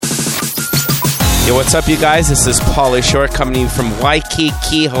Yo, what's up, you guys? This is Pauly Shore coming to you from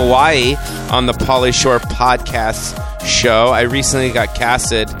Waikiki, Hawaii on the Pauly Shore podcast show. I recently got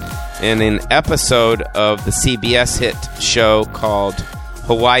casted in an episode of the CBS hit show called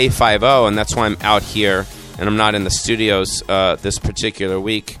Hawaii Five-0, and that's why I'm out here and I'm not in the studios this particular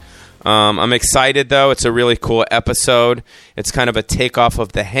week. I'm excited, though. It's a really cool episode. It's kind of a takeoff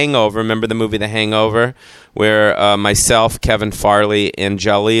of The Hangover. Remember the movie The Hangover, where myself, Kevin Farley, and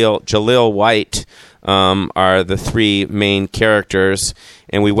Jaleel White are the three main characters.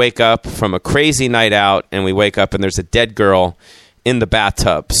 And we wake up from a crazy night out, and we wake up and there's a dead girl in the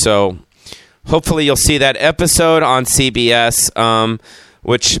bathtub. So hopefully you'll see that episode on CBS,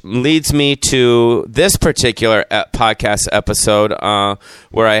 which leads me to this particular podcast episode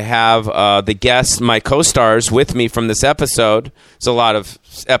where I have the guests, my co-stars, with me from this episode. There's a lot of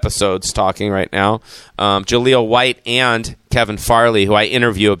episodes talking right now. Jaleel White and Kevin Farley, who I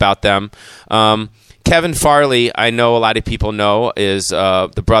interview about them. Kevin Farley, I know a lot of people know, is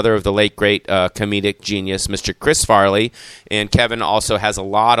the brother of the late, great comedic genius, Mr. Chris Farley. And Kevin also has a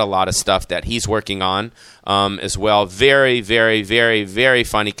lot of stuff that he's working on as well. Very, very, very, very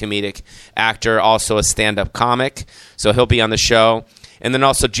funny comedic actor, also a stand-up comic. So he'll be on the show. And then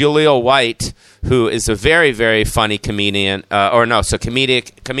also Jaleel White, who is a very, very funny comedian,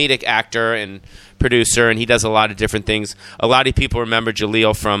 comedic actor and producer, and he does a lot of different things. A lot of people remember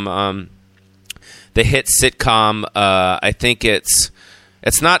Jaleel from the hit sitcom, I think it's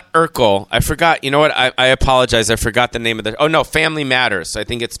not Urkel. I forgot. You know what? I apologize. I forgot the name of Family Matters. I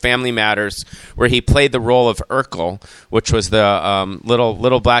think it's Family Matters, where he played the role of Urkel, which was the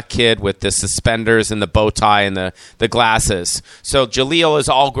little black kid with the suspenders and the bow tie and the glasses. So Jaleel is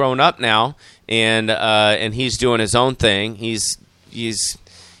all grown up now, and he's doing his own thing. He's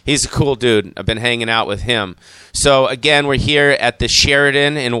a cool dude. I've been hanging out with him. So again, we're here at the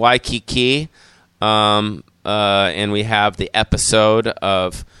Sheraton in Waikiki. And we have the episode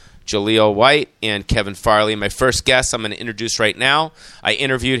of Jaleel White and Kevin Farley. My first guest I'm going to introduce right now. I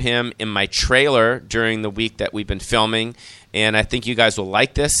interviewed him in my trailer during the week that we've been filming, and I think you guys will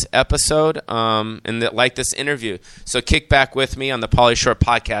like this episode and like this interview. So kick back with me on the Pauly Shore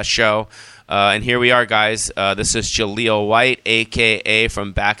podcast show. And here we are, guys. This is Jaleel White, a.k.a.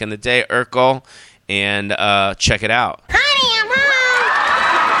 from back in the day, Urkel, and check it out. Honey, I'm home!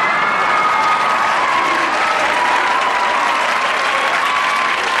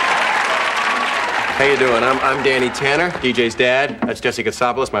 How you doing? I'm Danny Tanner, DJ's dad. That's Jesse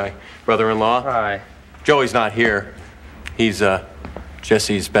Katsopoulos, my brother-in-law. Hi. Joey's not here. He's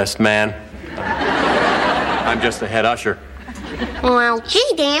Jesse's best man. I'm just the head usher. Well,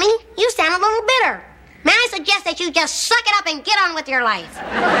 gee, Danny, you sound a little bitter. May I suggest that you just suck it up and get on with your life?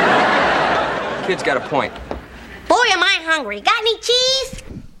 Kid's got a point. Boy, am I hungry. Got any cheese?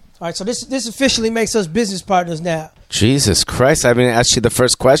 All right, so this officially makes us business partners now. Jesus Christ, I haven't asked you the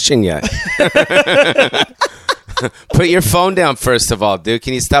first question yet. Put your phone down first of all, dude.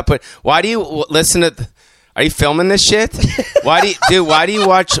 Can you stop why do you listen to are you filming this shit? Why do you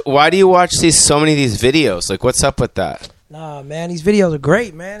watch so many of these videos? Like, what's up with that? Nah, man, these videos are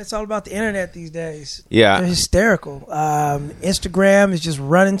great, man. It's all about the internet these days. Yeah. They're hysterical. Instagram is just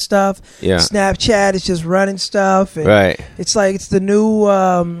running stuff. Yeah. Snapchat is just running stuff. And right. It's like it's the new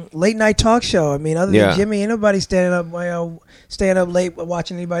late night talk show. I mean, other than Jimmy, ain't nobody staying up late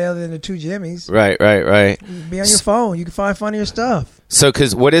watching anybody other than the two Jimmys. Right. Be on your phone. You can find funnier stuff. So,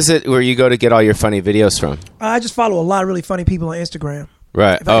 because what is it where you go to get all your funny videos from? I just follow a lot of really funny people on Instagram.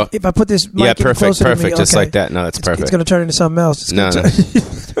 Right. If I put this mic in closer to me, just like that. No, that's perfect. It's going to turn into something else. No.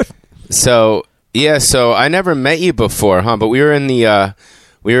 So I never met you before, huh? But we were in but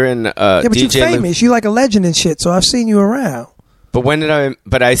DJ you're famous. You're like a legend and shit. So I've seen you around. But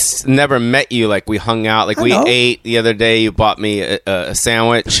I never met you. Like, we hung out. Like, we ate the other day. You bought me a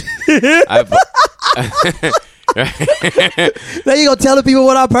sandwich. Right. Now you gonna tell the people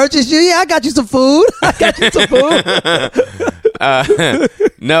what I purchased you? Yeah, I got you some food.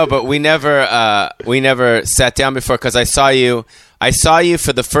 No, but we never sat down before because I saw you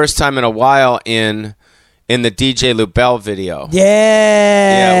for the first time in a while in the DJ Lubell video.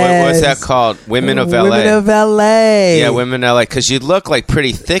 Yeah. What was that called? Women of LA. Women of LA. Yeah, Women of LA. Because you look like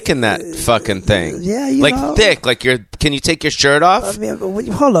pretty thick in that fucking thing. Yeah, thick. Like can you take your shirt off? I mean,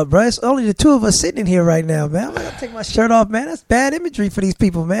 hold up, bro. It's only the two of us sitting in here right now, man. I'm not gonna take my shirt off, man. That's bad imagery for these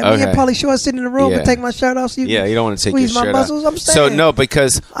people, man. Okay. Me and Pauly Shore sitting in the room and take my shirt off. So you don't want to take your shirt off. Squeeze my muscles. I'm saying. So no,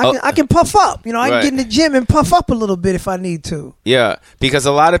 because I can puff up. I can get in the gym and puff up a little bit if I need to. Yeah, because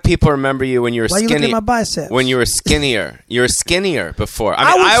a lot of people remember you when you were skinny. Why you looking at my biceps? When you were skinnier. You were skinnier before.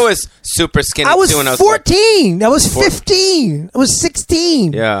 I was super skinny I was too when I was 14. I was 15. I was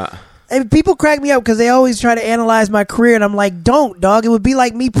 16. Yeah. And people crack me up because they always try to analyze my career, and I'm like, don't, dog. It would be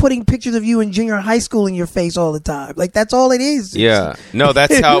like me putting pictures of you in junior high school in your face all the time. Like, that's all it is. Yeah. No,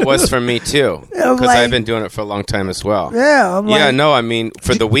 that's how it was for me, too. Because like, I've been doing it for a long time as well. Yeah. I'm like, no, I mean,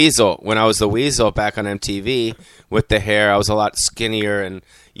 for the Weasel, when I was the Weasel back on MTV with the hair, I was a lot skinnier and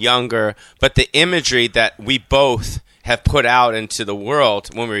younger. But the imagery that we both have put out into the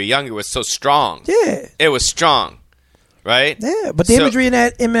world when we were younger was so strong. Yeah. It was strong. Right? Yeah, but the imagery in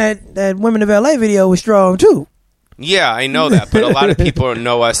that Women of LA video was strong too. Yeah, I know that, but a lot of people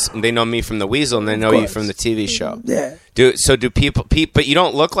know us. They know me from the Weasel, and they know you from the TV show. Yeah. Do people? But you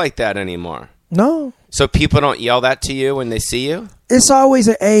don't look like that anymore. No. So people don't yell that to you when they see you? It's always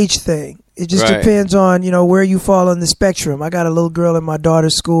an age thing. It just depends on, where you fall on the spectrum. I got a little girl in my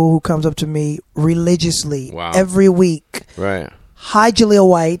daughter's school who comes up to me religiously every week. Right. Hi, Jaleel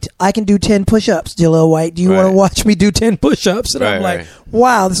White. I can do 10 push-ups, Jaleel White. Do you want to watch me do 10 push-ups? And I'm like,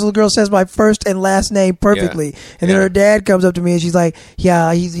 wow, this little girl says my first and last name perfectly. And then her dad comes up to me and she's like,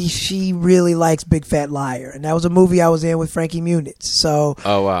 yeah, she really likes Big Fat Liar. And that was a movie I was in with Frankie Muniz. So,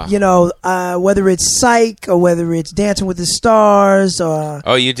 whether it's Psych or whether it's Dancing with the Stars.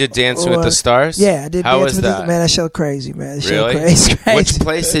 Oh, you did Dancing with the Stars? Yeah, I did How Dancing was with that? Man, that show crazy, man. That show really? Crazy. Which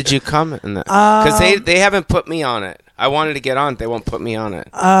place did you come in that? Because they haven't put me on it. I wanted to get on it. They won't put me on it.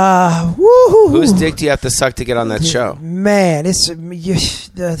 Whose dick do you have to suck to get on that show? Man, it's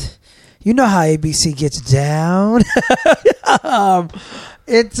you know how ABC gets down.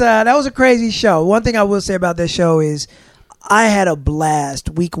 That was a crazy show. One thing I will say about that show is I had a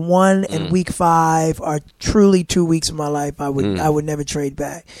blast. Week 1 and week 5 are truly 2 weeks of my life I would never trade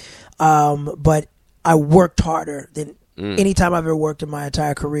back. But I worked harder than anytime I've ever worked in my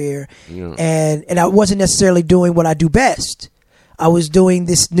entire career. Yeah. And I wasn't necessarily doing what I do best. I was doing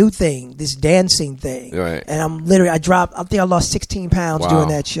this new thing, this dancing thing. Right. And I think I lost 16 pounds doing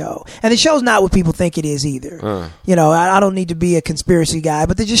that show. And the show's not what people think it is either. I don't need to be a conspiracy guy,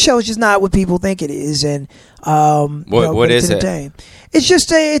 but the show is just not what people think it is. And what is it? It's just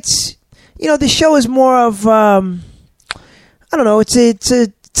the show is more of I don't know, it's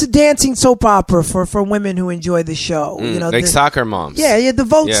a dancing soap opera for women who enjoy the show. Like soccer moms. Yeah. The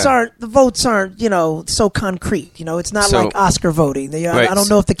votes aren't so concrete. It's not like Oscar voting. I don't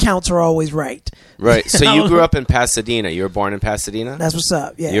know if the counts are always right. Right. So you grew up in Pasadena. You were born in Pasadena? That's what's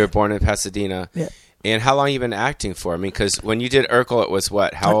up. Yeah. You were born in Pasadena. Yeah. And how long have you been acting for? I mean, because when you did Urkel, it was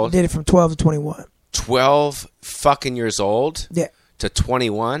what? How old? I did it from 12 to 21. 12 fucking years old? Yeah. To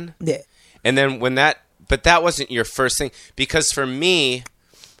 21? Yeah. And then but that wasn't your first thing. Because for me,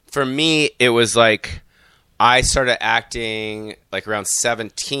 it was like I started acting like around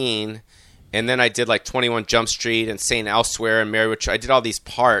 17, and then I did like 21 Jump Street and St. Elsewhere and Mary Which I did all these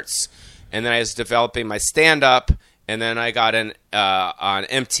parts, and then I was developing my stand-up, and then I got in on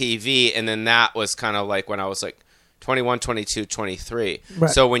MTV, and then that was kind of like when I was like 21, 22, 23.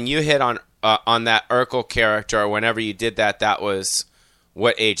 Right. So when you hit on that Urkel character or whenever you did that was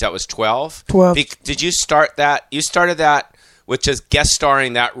what age? That was 12? 12. Did you start that? You started that with just guest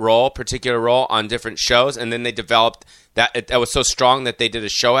starring that particular role on different shows, and then they developed that was so strong that they did a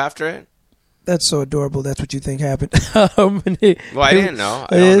show after it? That's so adorable. That's what you think happened. Well, I didn't know.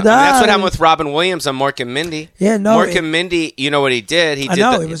 I don't know. That's what happened with Robin Williams on Mork and Mindy. Yeah, no. Mork and Mindy, you know what he did? He did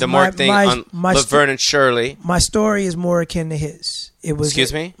the Mork thing on Laverne and Shirley. My story is more akin to his.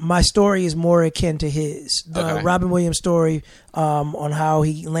 Excuse me? My story is more akin to his. The Robin Williams story on how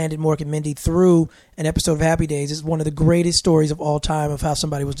he landed Mork and Mindy through an episode of Happy Days is one of the greatest stories of all time of how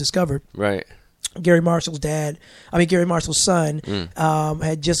somebody was discovered. Right. Gary Marshall's son,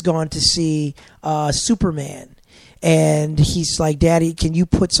 had just gone to see Superman. And he's like, Daddy, can you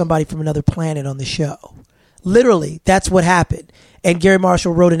put somebody from another planet on the show? Literally, that's what happened. And Gary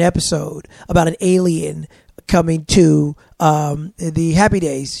Marshall wrote an episode about an alien coming to the Happy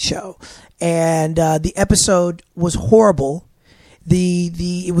Days show. And the episode was horrible.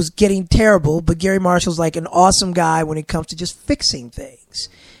 It was getting terrible, but Gary Marshall's like an awesome guy when it comes to just fixing things.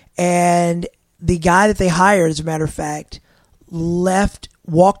 And the guy that they hired, as a matter of fact, walked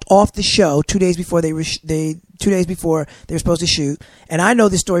off the show 2 days before they were supposed to shoot. And I know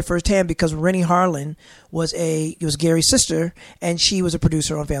this story firsthand because Rennie Harlan was Gary's sister, and she was a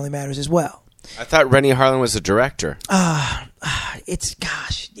producer on Family Matters as well. I thought Rennie Harlan was a director. it's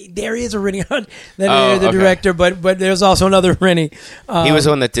there is a Rennie Hunt that is the director, but there's also another Rennie. He was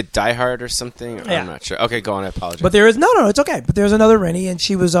the one that did Die Hard or something. Yeah. I'm not sure. Okay, go on. I apologize. But there is no, it's okay. But there's another Rennie, and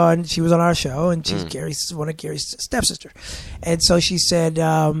she was on our show, and she's one of Gary's stepsister. And so she said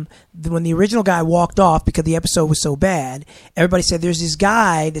when the original guy walked off because the episode was so bad, everybody said there's this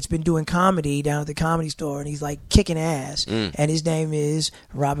guy that's been doing comedy down at the Comedy Store, and he's like kicking ass, and his name is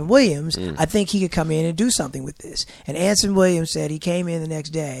Robin Williams. I think he could come in and do something with this. And Anson Williams said he came in the next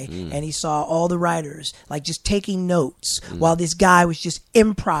day and he saw all the writers like just taking notes while this guy was just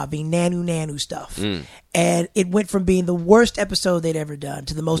improvising nanu stuff. And it went from being the worst episode they'd ever done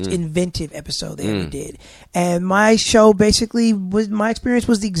to the most inventive episode they ever did. And my show basically my experience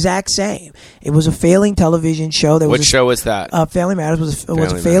was the exact same. It was a failing television show. What show was that? Family Matters was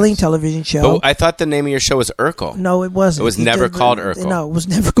a failing television show. But I thought the name of your show was Urkel. No, it wasn't. It was never called Urkel. No, it was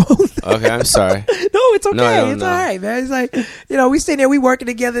never called. Okay, I'm sorry. No, it's okay. No, It's all right, man. It's like, we sitting there, we working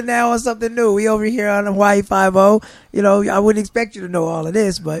together now on something new. We over here on Hawaii 5-0. I wouldn't expect you to know all of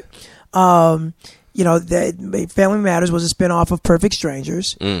this, but that Family Matters was a spinoff of Perfect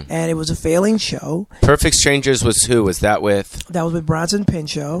Strangers, and it was a failing show. Perfect Strangers was who? Was that with? That was with Bronson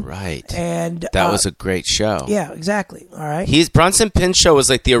Pinchot. Right. And that was a great show. Yeah, exactly. All right. Bronson Pinchot was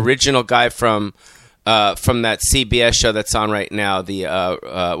like the original guy from that CBS show that's on right now.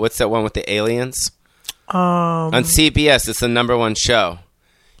 The what's that one with the aliens? On CBS, it's the #1 show.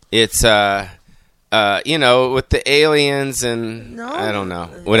 It's with the aliens and I don't know,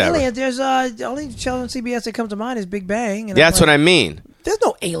 whatever. Aliens, there's the only show on CBS that comes to mind is Big Bang. And that's what I mean. There's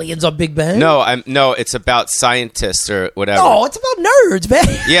no aliens on Big Bang. No, it's about scientists or whatever. No, it's about nerds, man.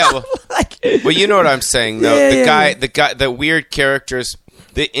 Yeah, well, you know what I'm saying, though. The guy, the weird characters,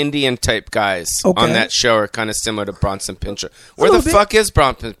 the Indian type guys on that show are kind of similar to Bronson Pinchot. Where the fuck is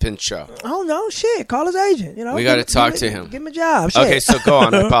Bronson Pinchot? Oh no, shit! Call his agent. We got to talk to him. Give him a job. Shit. Okay, so go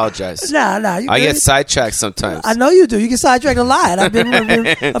on. I apologize. Nah. I get sidetracked sometimes. I know you do. You get sidetracked a lot. I've been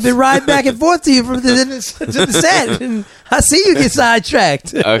riding back and forth to you from the set, and I see you get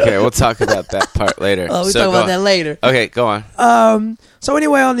sidetracked. Okay, we'll talk about that part later. We'll talk about that later. Okay, go on. So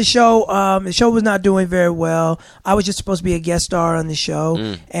anyway, on the show was not doing very well. I was just supposed to be a guest star on the show,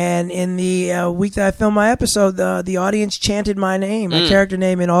 and in the week that I filmed my episode, the audience chanted my name, my character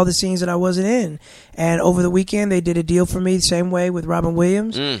name, in all the scenes that I wasn't in. And over the weekend, they did a deal for me the same way with Robin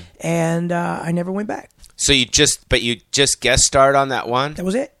Williams, and I never went back. So you just guest starred on that one? That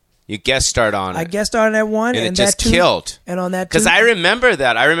was it. You guest starred on it. I guest starred on that one, and it just killed. And on that, because I remember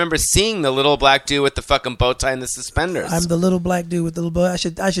that. I remember seeing the little black dude with the fucking bow tie and the suspenders. I'm the little black dude with the little bow.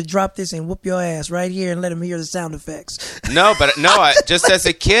 I should drop this and whoop your ass right here and let him hear the sound effects. Just as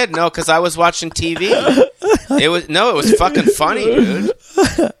a kid, because I was watching TV. It was fucking funny, dude.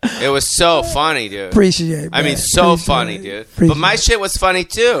 It was so funny, dude. Appreciate it, man. I mean, so funny, dude. But my shit was funny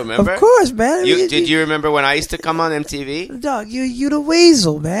too. Remember? Of course, man. Did you remember when I used to come on MTV? Dog, you the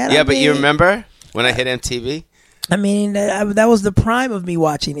weasel, man. Yeah, but you remember when I hit MTV? I mean, that was the prime of me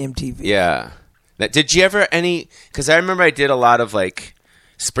watching MTV. Yeah. Did you ever because I remember I did a lot of like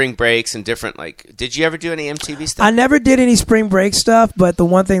spring breaks and different did you ever do any MTV stuff? I never did any spring break stuff, but the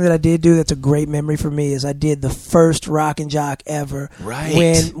one thing that I did do that's a great memory for me is I did the first Rock and Jock ever.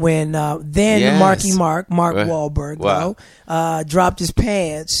 Right. When Marky Mark Wahlberg dropped his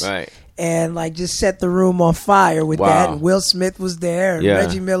pants. Right. And just set the room on fire with that. And Will Smith was there, and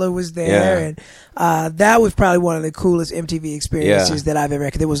Reggie Miller was there, and that was probably one of the coolest MTV experiences that I've ever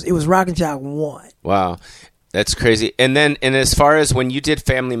had. It was Rock and Jock 1. Wow, that's crazy. And as far as when you did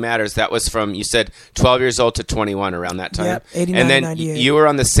Family Matters, that was from, you said 12 years old to 21 around that time. Yep, 89, and then 98. You were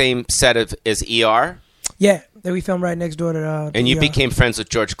on the same set as ER. Yeah, that we filmed right next door to. And you became friends with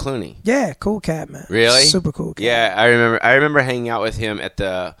George Clooney. Yeah, cool cat, man. Really? Super cool cat. Yeah, I remember hanging out with him at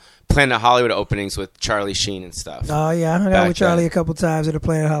the Planet Hollywood openings with Charlie Sheen and stuff. Oh, yeah. I hung out with Charlie a couple times at the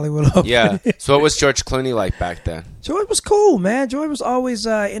Planet Hollywood opening. Yeah. So what was George Clooney like back then? George was cool, man. George was always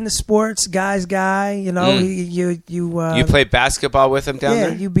in the sports, guy. You played basketball with him down there?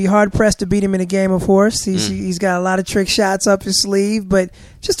 Yeah, you'd be hard-pressed to beat him in a game of horse. He's got a lot of trick shots up his sleeve, but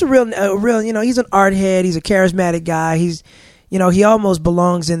just a real, he's an art head. He's a charismatic guy. He's... he almost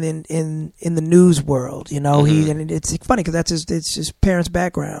belongs in the news world. And it's funny because that's his parents'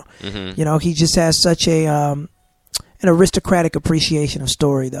 background. He just has such an aristocratic appreciation of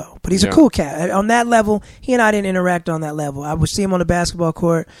story, though. But he's a cool cat. On that level, he and I didn't interact on that level. I would see him on the basketball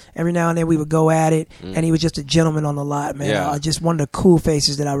court every now and then. We would go at it, and he was just a gentleman on the lot, man. Yeah. Just one of the cool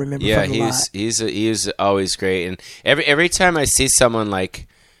faces that I remember. Yeah, from the lot. he's always great, and every time I see someone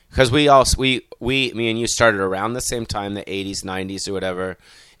because me and you started around the same time, the 80s, 90s, or whatever.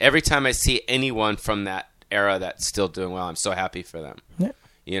 Every time I see anyone from that era that's still doing well. I'm so happy for them. Yeah.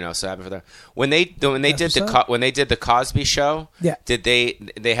 So happy for them. When they did the Cosby Show, did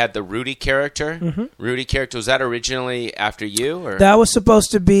they had the Rudy character? Mm-hmm. Rudy character, was that originally after you, or that was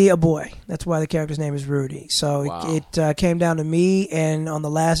supposed to be a boy? That's why the character's name is Rudy. So it came down to me, and on the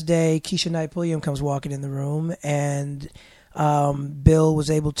last day, Keisha Knight Pulliam comes walking in the room, and Bill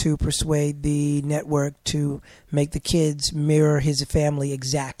was able to persuade the network to make the kids mirror his family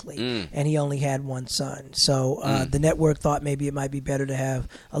exactly, and he only had one son. So the network thought maybe it might be better to have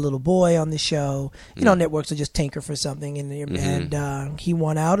a little boy on the show. Networks will just tinker for something, and he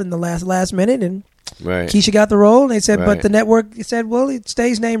won out in the last minute, and Keisha got the role, and they said, but the network said, well, it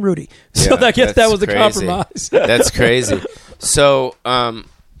stays named Rudy. So I guess that was the compromise. That's crazy. So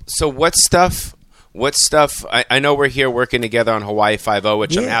what stuff? I know we're here working together on Hawaii Five-0,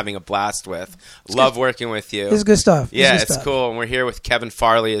 which I'm having a blast with. Love working with you. It's good stuff. It's cool. And we're here with Kevin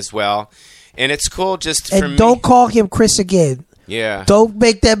Farley as well. And it's cool just for me. Don't call him Chris again. Yeah. Don't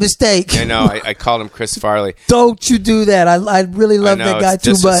make that mistake. I know. I called him Chris Farley. Don't you do that. I really love that guy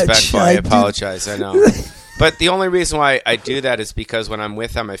too much. Disrespectful. I apologize. I know. But the only reason why I do that is because when I'm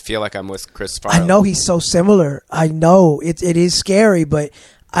with him, I feel like I'm with Chris Farley. I know he's so similar. I know. It is scary, but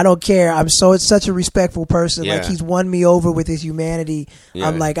I don't care. I'm such a respectful person. Yeah. Like, he's won me over with his humanity. Yeah.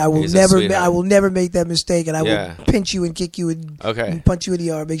 I'm like, I will never make that mistake, and I will pinch you and kick you and punch you in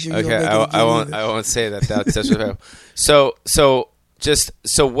the arm. Make sure you don't make it. I won't say that. That's disrespectful.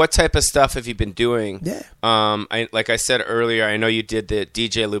 So what type of stuff have you been doing? Yeah. Like I said earlier, I know you did the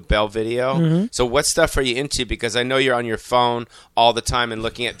DJ Lou Bell video. Mm-hmm. So what stuff are you into? Because I know you're on your phone all the time and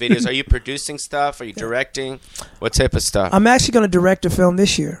looking at videos. Are you producing stuff? Are you directing? What type of stuff? I'm actually going to direct a film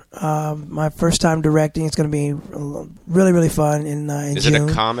this year. My first time directing. It's going to be really, really fun in Is June.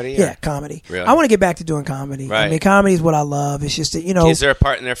 It a comedy? Yeah, comedy. Really? I want to get back to doing comedy. Right. I mean, comedy is what I love. It's just that, Is there a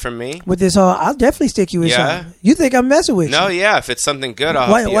part in there for me? with this whole, I'll definitely stick you in something. You think I'm messing with you? No, yeah. If it's something good,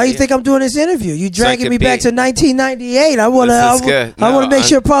 I'll Why you think I'm doing this interview? You dragging me back to 1998. I want to make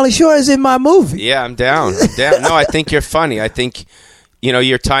sure Pauly Shore is in my movie. Yeah, I'm down. No, I think you're funny. I think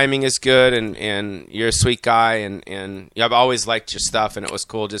your timing is good, and you're a sweet guy, and I've always liked your stuff, and it was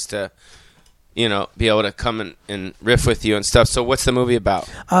cool just to be able to come and riff with you and stuff. So what's the movie about?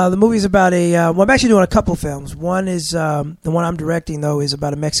 The movie's about I'm actually doing a couple films. One is, the one I'm directing, though, is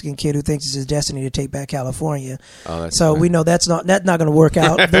about a Mexican kid who thinks it's his destiny to take back California. Oh, that's so funny. We know that's not going to work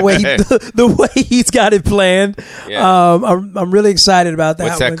out the way he's got it planned. Yeah. I'm really excited about that.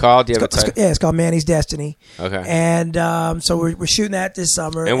 What's that called? Do you have a title? Yeah, it's called Manny's Destiny. Okay. And so we're shooting that this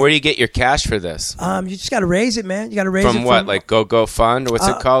summer. And where do you get your cash for this? You just got to raise it, man. You got to raise it from what? Like Go Fund? What's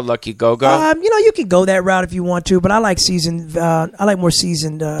it called? Lucky Go? You can go that route if you want to, but I like more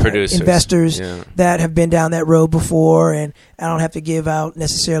seasoned producers, investors that have been down that road before, and I don't have to give out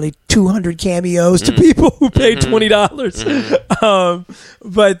necessarily 200 cameos to people who paid $20.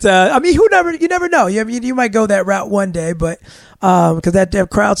 But I mean, you never know. You might go that route one day, but because that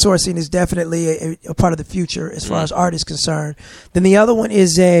crowdsourcing is definitely a part of the future as far as art is concerned. Then the other one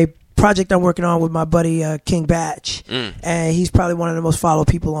is a project I'm working on with my buddy King Batch, and he's probably one of the most followed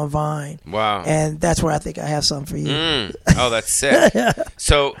people on Vine. Wow! And that's where I think I have something for you. Oh, that's sick.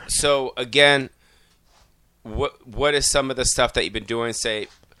 So again, what is some of the stuff that you've been doing? Say,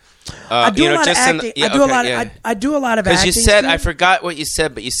 I do a lot of acting. I do a lot of acting. Because you said, I forgot what you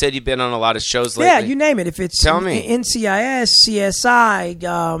said, but you said you've been on a lot of shows lately. Yeah, you name it. If it's Tell me. NCIS,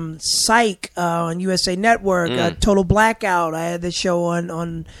 CSI, Psych on USA Network, Total Blackout. I had this show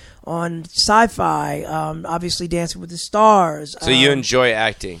on Sci-Fi, obviously Dancing with the Stars. So you enjoy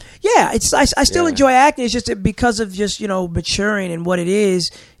acting? Yeah, I still enjoy acting. It's just that because of just maturing and what it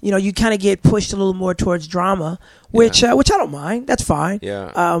is, you kind of get pushed a little more towards drama, which I don't mind. That's fine.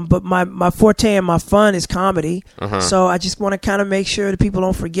 Yeah. But my forte and my fun is comedy. So I just want to kind of make sure that people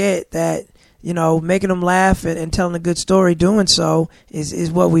don't forget that making them laugh and telling a good story, doing so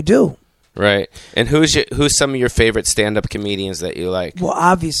is what we do. Right. And who's some of your favorite stand-up comedians that you like? Well,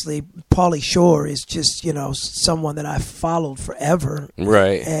 obviously, Pauly Shore is just, someone that I've followed forever.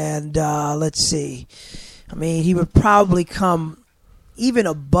 Right. And let's see. I mean, he would probably come even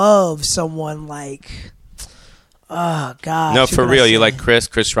above someone like, oh, God. No, for real. You like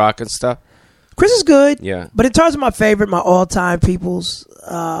Chris Rock and stuff? Chris is good. Yeah. But in terms of my favorite, my all-time people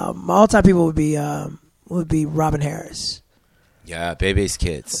would be Robin Harris. Yeah, Bebe's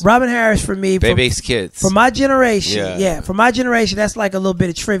Kids. Robin Harris for me. Bebe's Kids. For my generation, for my generation, that's like a little bit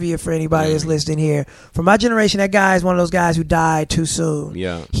of trivia for anybody that's listening here. For my generation, that guy is one of those guys who died too soon.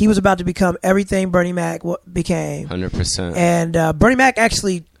 Yeah. He was about to become everything Bernie Mac became. 100%. And Bernie Mac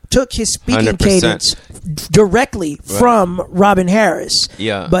actually took his speaking 100%. cadence directly from Robin Harris.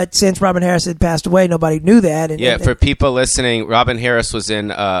 Yeah. But since Robin Harris had passed away, nobody knew that. And for people listening, Robin Harris was in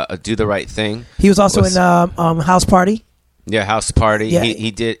Do the Right Thing. he was also in House Party. Yeah, House Party. Yeah.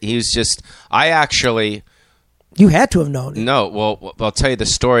 He was just. I actually. You had to have known it. No, well, I'll tell you the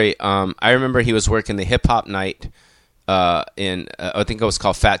story. I remember he was working the hip hop night in I think it was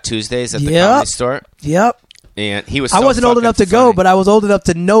called Fat Tuesdays at the Comedy Store. Yep. And he was. I wasn't old enough to go, but I was old enough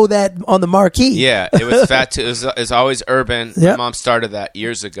to know that on the marquee. Yeah, it was Fat. It was always urban. Yep. My mom started that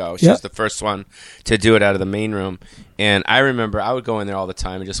years ago. She was the first one to do it out of the main room. And I remember I would go in there all the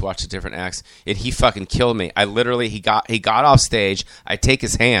time and just watch the different acts. And he fucking killed me. I literally he got off stage. I take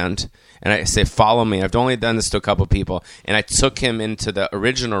his hand and I say, "Follow me." I've only done this to a couple people, and I took him into the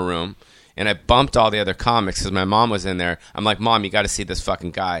original room. And I bumped all the other comics because my mom was in there. I'm like, "Mom, you got to see this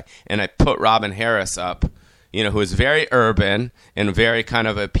fucking guy." And I put Robin Harris up. You know, who is very urban and very kind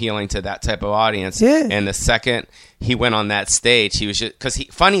of appealing to that type of audience. Yeah. And the second he went on that stage, he was just because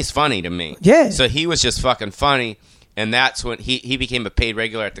funny's funny to me. Yeah. So he was just fucking funny, and that's when he became a paid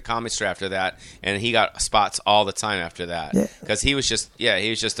regular at the Comedy Store after that, and he got spots all the time after that because he was just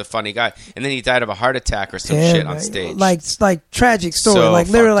a funny guy. And then he died of a heart attack or some shit on stage. Like tragic story, So like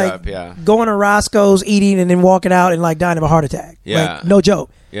literally fucked up, going to Roscoe's, eating, and then walking out and like dying of a heart attack. Yeah. Like, no joke.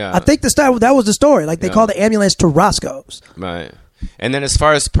 Yeah. I think that was the story. Like they called the ambulance to Roscoe's. Right. And then as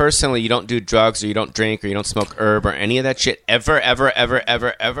far as personally, you don't do drugs or you don't drink or you don't smoke herb or any of that shit ever?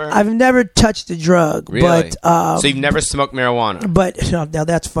 I've never touched a drug. Really? But, so you've never smoked marijuana? But now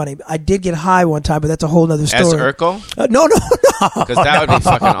that's funny. I did get high one time, but that's a whole other story. As Urkel? No. Because that would be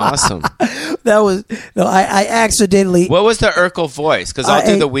fucking awesome. I accidentally. What was the Urkel voice? Because I'll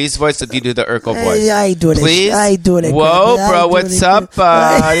do the Weez voice if you do the Urkel voice. I ain't doing it. Please? I ain't doing it. Whoa, bro, what's up,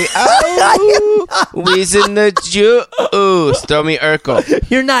 buddy? Oh, Weez in the juice. Throw me Urkel.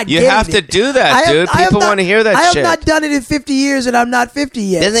 You're not You getting have to it. do that, dude. People want to hear that I shit. have not done it in 50 years, and I'm not 50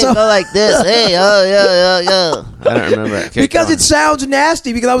 yet. Then they go like this. Hey, yo. I don't remember it. Because it sounds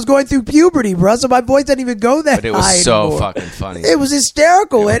nasty, because I was going through puberty, bro, so my voice doesn't even go that high. But it was so anymore. fucking funny. It was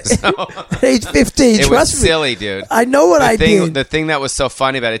hysterical at age 15. It was Trust me. silly, dude. I know what I did. The thing that was so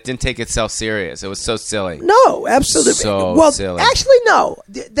funny about it didn't take itself serious. It was so silly. No, absolutely. So well, silly. actually, no.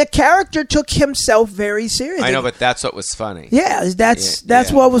 The character took himself very seriously. I know, but that's what was funny. Yeah,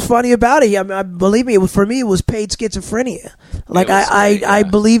 that's what was funny about it. I mean, believe me, for me, it was paid schizophrenia. Like I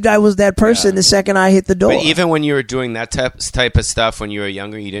believed I was that person the second I hit the door. But even when you were doing that type of stuff when you were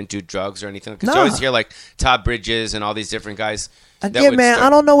younger, you didn't do drugs or anything. Because you always hear like Todd Bridges and all these different guys. Again, man,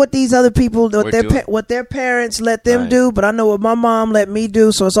 I don't know what these other people, what their parents let them do, but I know what my mom let me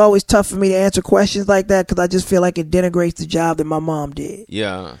do. So it's always tough for me to answer questions like that because I just feel like it denigrates the job that my mom did.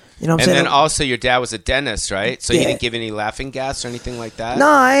 Yeah. You know what I'm and saying? then also your dad was a dentist, right? So he Yeah. didn't give any laughing gas or anything like that? No,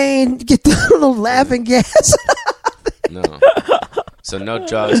 I ain't get the little laughing gas. No. So no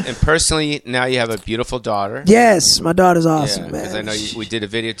drugs. And personally, now you have a beautiful daughter. Yes, my daughter's awesome, man. Because I know we did a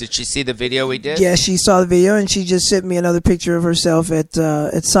video. Did she see the video we did? Yeah, she saw the video and she just sent me another picture of herself at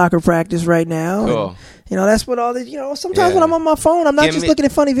soccer practice right now. Cool. And, that's what all this. Sometimes when I'm on my phone, I'm not just looking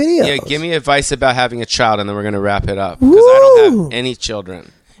at funny videos. Yeah, give me advice about having a child, and then we're gonna wrap it up because I don't have any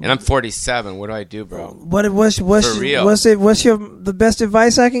children. And I'm 47. What do I do, bro? What's For real. the best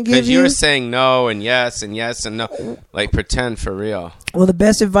advice I can give Because you? you were saying no and yes and yes and no. Like, pretend for real. Well, the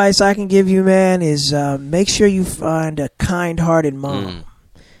best advice I can give you, man, is make sure you find a kind-hearted mom.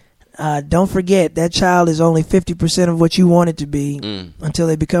 Don't forget, that child is only 50% of what you want it to be until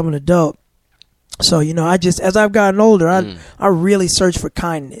they become an adult. So, as I've gotten older, I really search for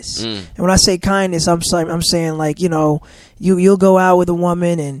kindness. And when I say kindness, I'm saying like, you'll go out with a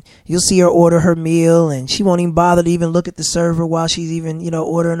woman and you'll see her order her meal and she won't even bother to even look at the server while she's even,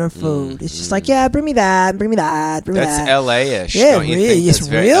 ordering her food. It's just like, yeah, bring me that, bring me that, bring me that. That's LA-ish. Yeah, don't you think? it's That's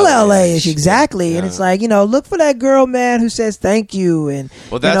very real LA-ish, Yeah. exactly. And it's like, look for that girl, man, who says thank you. And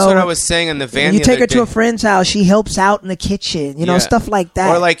well, that's what I was saying in the van. When you the take other her to day. a friend's house, she helps out in the kitchen, stuff like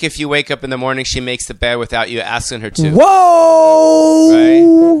that. Or like if you wake up in the morning, she makes the bed without you asking her to. Whoa!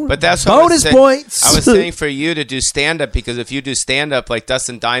 Right? But that's what bonus points. I was saying for you to do stand-up, because if you do stand-up like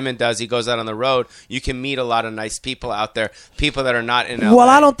Dustin Diamond does, he goes out on the road, you can meet a lot of nice people out there, people that are not in LA. Well,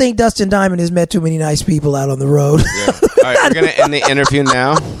 I don't think Dustin Diamond has met too many nice people out on the road. Yeah. All right, we're going to end the interview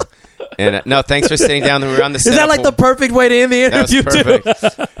now. And no, thanks for sitting down. We're on the set. Is that like the perfect way to end the interview? That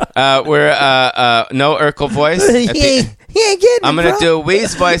was perfect. We're no Urkel voice. He ain't getting I'm it, going to bro. do a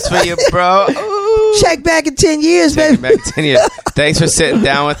Weez voice for you, bro. Ooh. Check back in 10 years, baby. Back 10 years. Thanks for sitting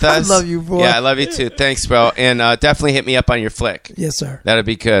down with us. I love you, boy. Yeah, I love you too. Thanks, bro. And definitely hit me up on your flick. Yes, sir. That'd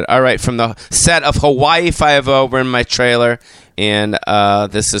be good. All right, from the set of Hawaii Five-0, we're in my trailer. And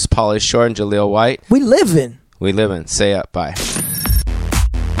this is Pauly Shore and Jaleel White. We livin'. We livin'. Say up. Bye.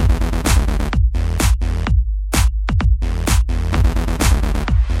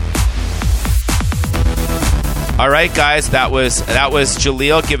 All right, guys, that was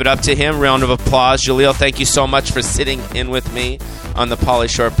Jaleel. Give it up to him. Round of applause. Jaleel, thank you so much for sitting in with me on the Pauly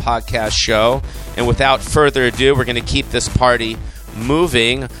Shore podcast show. And without further ado, we're going to keep this party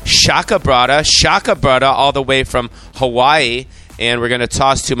moving. Shaka Brada all the way from Hawaii. And we're going to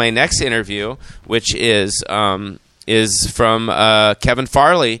toss to my next interview, which is from Kevin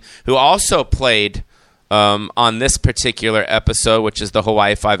Farley, who also played on this particular episode, which is the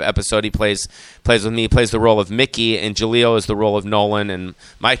Hawaii 5 episode. He plays with me. He plays the role of Mickey, and Jaleel is the role of Nolan, and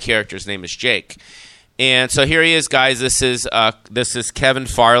my character's name is Jake. And so here he is, guys. This is Kevin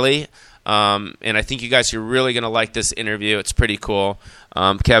Farley, and I think you guys are really going to like this interview. It's pretty cool.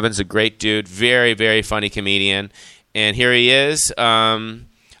 Kevin's a great dude, very, very funny comedian. And here he is. I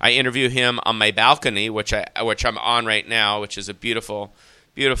interview him on my balcony, which I'm on right now, which is a beautiful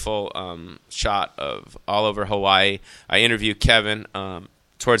shot of all over Hawaii. I interview Kevin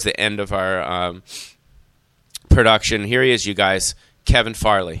towards the end of our production. Here he is, you guys. Kevin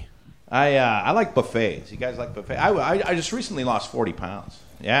Farley. I like buffets. You guys like buffets? I just recently lost 40 pounds.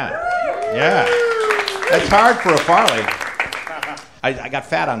 Yeah. That's hard for a Farley. I got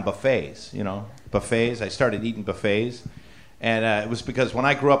fat on buffets, buffets. I started eating buffets. And it was because when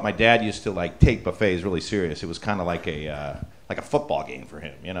I grew up, my dad used to take buffets really serious. It was kind of like a football game for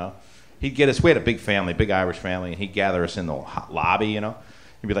him, He'd get us. We had a big family, big Irish family, and he'd gather us in the lobby,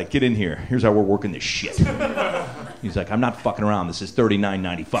 He'd be like, "Get in here. Here's how we're working this shit." He's like, "I'm not fucking around. This is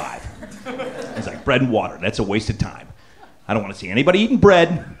 $39.95." He's like, "Bread and water. That's a waste of time. I don't want to see anybody eating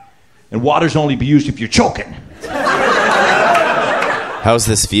bread, and water's only be used if you're choking." How's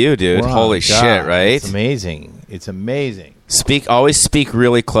this view, dude? Wow, Holy shit, right? It's amazing. It's amazing. Always speak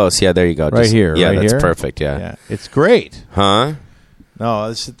really close. Yeah, there you go. Right here. Yeah, right that's here? perfect. Yeah. It's great. Huh?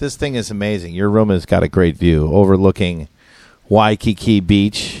 No, this thing is amazing. Your room has got a great view overlooking Waikiki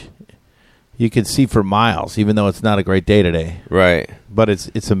Beach. You can see for miles, even though it's not a great day today. Right. But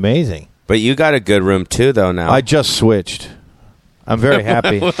it's amazing. But you got a good room too, though. Now I just switched. I'm very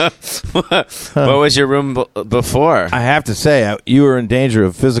happy. What was your room before? I have to say, you were in danger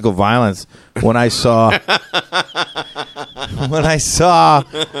of physical violence when I saw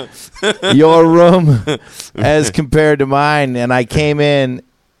your room as compared to mine, and I came in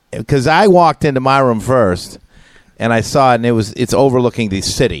because I walked into my room first, and I saw it, and it's overlooking the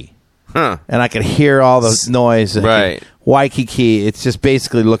city, and I could hear all the noise. Right. Waikiki, it's just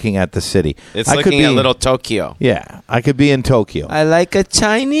basically looking at the city. It's looking at little Tokyo. Yeah, I could be in Tokyo. I like a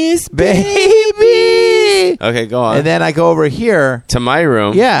Chinese baby. Okay, go on. And then I go over here to my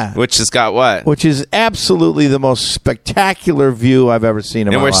room. Yeah. Which has got what? Which is absolutely the most spectacular view I've ever seen in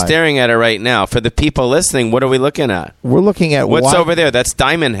my life. And we're staring at it right now. For the people listening, what are we looking at? We're looking at what's over there? That's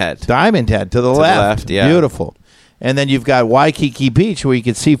Diamond Head. Diamond Head to the left. Yeah. Beautiful. And then you've got Waikiki Beach, where you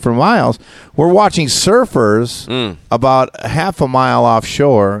can see for miles. We're watching surfers about half a mile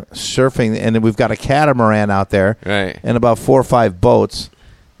offshore surfing, and then we've got a catamaran out there, right? And about 4 or 5 boats.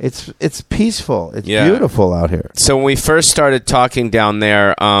 It's peaceful. It's beautiful out here. So when we first started talking down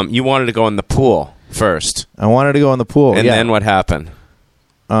there, you wanted to go in the pool first. I wanted to go in the pool, and then what happened?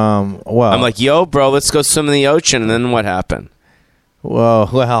 Well, I'm like, yo, bro, let's go swim in the ocean. And then what happened?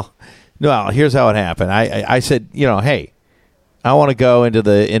 Well. No, here's how it happened. I said, hey, I want to go into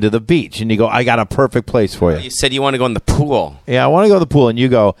the beach, and you go, I got a perfect place for you. You said you want to go in the pool. Yeah, I want to go to the pool, and you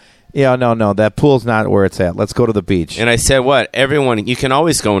go, yeah, no, that pool's not where it's at. Let's go to the beach. And I said, what? Everyone, you can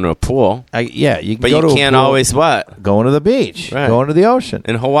always go into a pool. You can. But go you to can't a pool, always what? Go into the beach. Right. Go into the ocean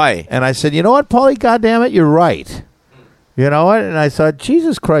in Hawaii. And I said, you know what, Pauly? God-damn it, you're right. You know what? And I thought,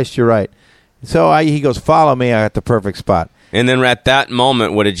 Jesus Christ, you're right. So he goes, follow me. I got the perfect spot. And then at that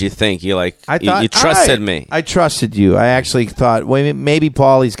moment, what did you think? You trusted me. I trusted you. I actually thought, well, maybe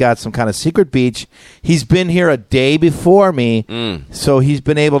Paulie's got some kind of secret beach. He's been here a day before me, so he's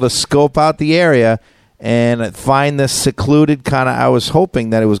been able to scope out the area and find this secluded kind of. I was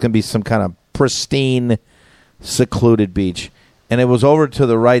hoping that it was going to be some kind of pristine, secluded beach, and it was over to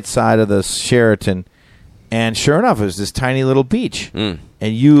the right side of the Sheraton. And sure enough, it was this tiny little beach, and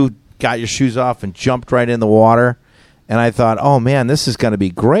you got your shoes off and jumped right in the water. And I thought, oh, man, this is going to be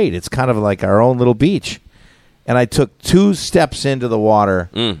great. It's kind of like our own little beach. And I took 2 steps into the water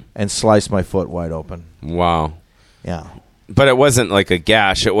and sliced my foot wide open. Wow. Yeah. But it wasn't like a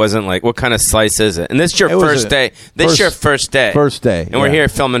gash. It wasn't like, what kind of slice is it? And this is your first day. This is your first day. First day. And we're here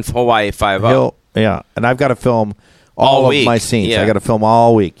filming Hawaii 5-0. Yeah. And I've got to film all of my scenes. Yeah. I got to film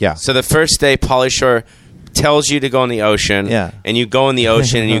all week. Yeah. So the first day, Pauly Shore tells you to go in the ocean. Yeah. And you go in the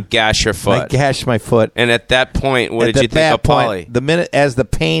ocean and you gash your foot. I gashed my foot. And at that point, what did you think of Pauly? The minute as the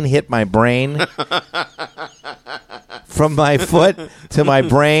pain hit my brain, from my foot to my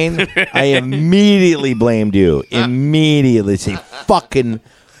brain, I immediately blamed you. Immediately say, fucking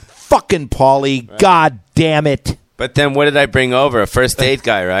Pauly, God damn it. But then what did I bring over? A first aid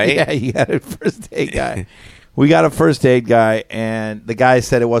guy, right? Yeah, you got a first aid guy. We got a first aid guy, and the guy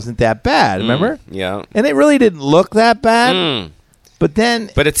said it wasn't that bad, remember? Yeah. And it really didn't look that bad. But then...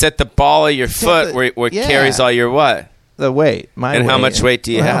 But it's at the ball of your foot where it carries all your what? The weight. And how much weight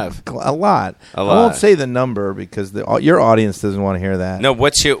do you have? A lot. A I lot. won't say the number because your audience doesn't want to hear that. No,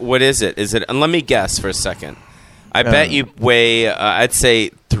 what is it? Is it? And let me guess for a second. I bet you weigh, I'd say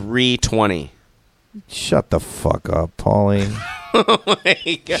 320. Shut the fuck up, Pauly. Oh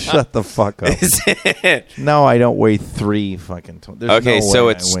my God. Shut the fuck up. Is it? No, I don't weigh 3 fucking. Okay, so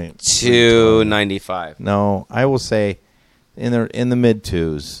it's 295. No, I will say in the mid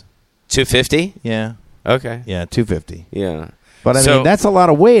twos. 250? Yeah. Okay. Yeah, 250. Yeah. But I mean, that's a lot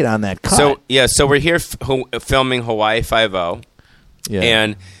of weight on that cut. So we're here filming Hawaii Five-0. Yeah.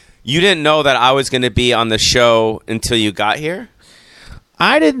 And you didn't know that I was going to be on the show until you got here?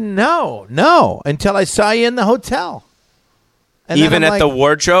 I didn't know. No, until I saw you in the hotel. And even at the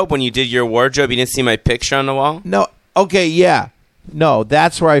wardrobe, when you did your wardrobe, you didn't see my picture on the wall? No. Okay, yeah. No,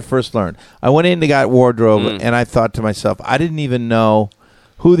 that's where I first learned. I went in to get wardrobe, and I thought to myself, I didn't even know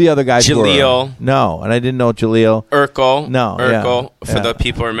who the other guys were. Jaleel. No, and I didn't know Jaleel. Urkel. No. Urkel, yeah, for the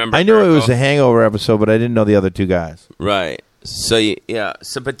people who remember I knew Urkel. it was a Hangover episode, but I didn't know the other two guys. Right. So,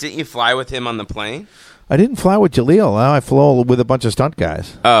 but didn't you fly with him on the plane? I didn't fly with Jaleel. I flew with a bunch of stunt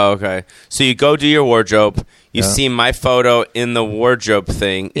guys. Oh, okay. So you go do your wardrobe. You see my photo in the wardrobe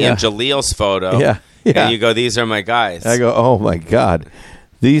thing, and Jaleel's photo. Yeah. And you go, these are my guys. I go, oh my God,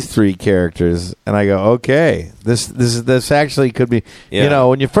 these three characters, and I go, okay, this actually could be. Yeah. You know,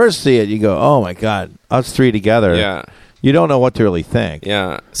 when you first see it, you go, oh my God, us three together. Yeah. You don't know what to really think.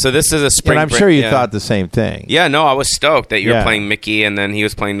 Yeah. So this is a spring. And I'm sure you thought the same thing. Yeah. No, I was stoked that you were playing Mickey, and then he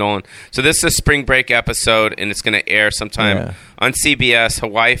was playing Nolan. So this is a spring break episode, and it's going to air sometime on CBS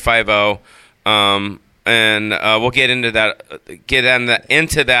Hawaii Five-0. And we'll get into that.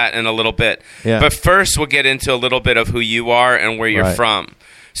 Into that in a little bit. Yeah. But first, we'll get into a little bit of who you are and where you're from.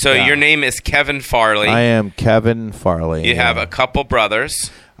 So your name is Kevin Farley. I am Kevin Farley. You have a couple brothers.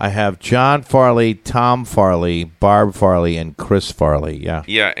 I have John Farley, Tom Farley, Barb Farley, and Chris Farley. Yeah.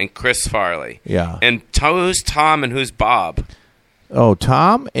 Yeah, and Chris Farley. Yeah. And who's Tom and who's Bob? Oh,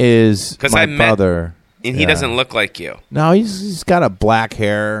 Tom is my brother. And he doesn't look like you. No, he's got a black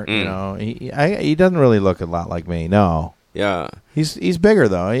hair. You know, he doesn't really look a lot like me. No. Yeah. He's bigger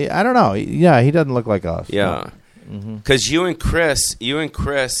though. I don't know. Yeah, he doesn't look like us. Yeah. Because you and Chris,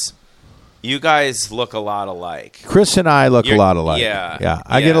 you guys look a lot alike. Chris and I look a lot alike. Yeah. Yeah.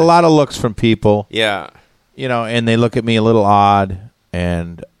 I get a lot of looks from people. Yeah. You know, and they look at me a little odd,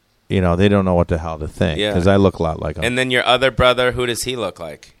 and you know they don't know what the hell to think because I look a lot like him. And then your other brother, who does he look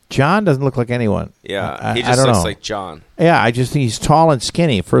like? John doesn't look like anyone. Yeah, he just looks like John. Yeah, I just think he's tall and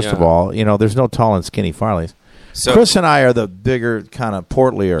skinny. First of all, you know, there's no tall and skinny Farleys. So Chris and I are the bigger, kind of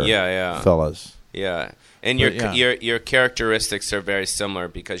portlier fellas. Yeah, and your characteristics are very similar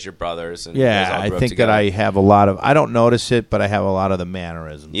because you're brothers. And I think that I have a lot of. I don't notice it, but I have a lot of the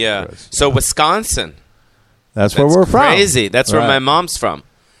mannerisms. Yeah. So Wisconsin. That's where we're from. Crazy. That's where my mom's from.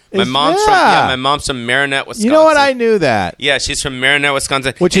 My mom's from Marinette, Wisconsin. You know what? I knew that. Yeah, she's from Marinette,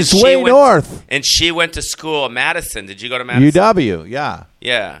 Wisconsin, which is way north. And she went to school at Madison. Did you go to Madison? UW. Yeah.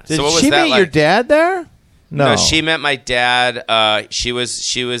 Yeah. Did so what was she that meet like? your dad there? No, she met my dad. She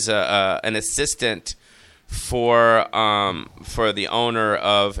was an assistant for the owner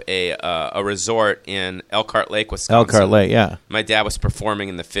of a resort in Elkhart Lake, Wisconsin. Elkhart Lake, yeah. My dad was performing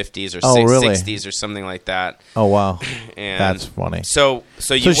in the 50s or 60s or something like that. Oh wow, and that's funny. So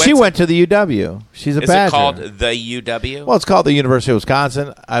she went to the UW. She's a Badger. Is it called the UW? Well, it's called the University of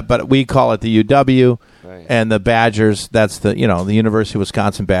Wisconsin, but we call it the UW. Right. And the Badgers. That's the University of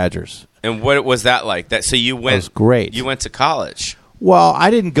Wisconsin Badgers. And what was that like? So you went? It was great. You went to college. Well, I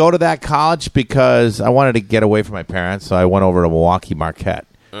didn't go to that college because I wanted to get away from my parents, so I went over to Milwaukee Marquette.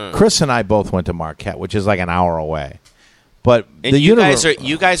 Chris and I both went to Marquette, which is like an hour away. But you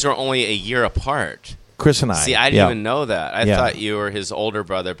guys are only a year apart. Chris and I. See, I didn't even know that. I thought you were his older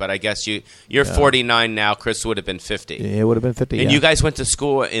brother, but I guess you're 49 now. Chris would have been 50. It would have been 50. And you guys went to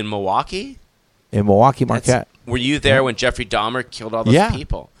school in Milwaukee? In Milwaukee Marquette. Were you there when Jeffrey Dahmer killed all those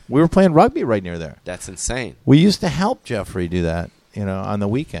people? We were playing rugby right near there. That's insane. We used to help Jeffrey do that. on the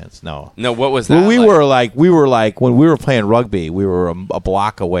weekends. No. What was that? Well, we were like when we were playing rugby, we were a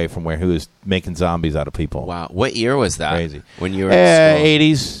block away from where he was making zombies out of people. Wow. What year was that? Crazy. When you were in school?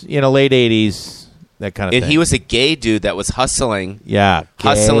 80s, late 80s, that kind of thing. And he was a gay dude that was hustling. Yeah.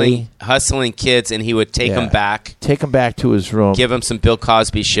 Hustling kids, and he would take them back. Take them back to his room. Give them some Bill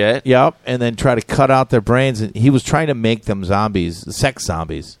Cosby shit. Yep. And then try to cut out their brains. And he was trying to make them zombies, sex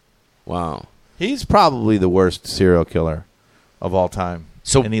zombies. Wow. He's probably the worst serial killer of all time.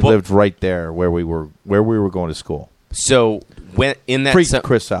 And he lived right there where we were going to school. So when in that freaked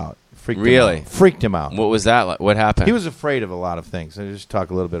Chris out. Freaked him out. What was that like? What happened? He was afraid of a lot of things. I just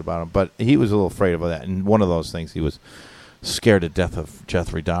talk a little bit about him, but he was a little afraid of that. And one of those things, he was scared to death of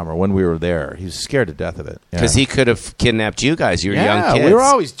Jeffrey Dahmer. When we were there, he was scared to death of it because he could have kidnapped you guys. You were young kids. We were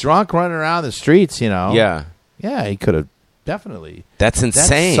always drunk, running around the streets. Yeah, he could have. Definitely. That's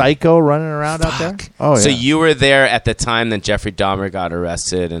insane. That psycho running around out there. Oh, so you were there at the time that Jeffrey Dahmer got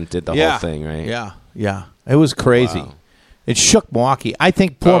arrested and did the whole thing, right? Yeah. It was crazy. Wow. It shook Milwaukee. I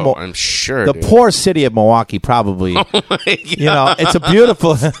think I'm sure the poor city of Milwaukee probably. Oh my God. It's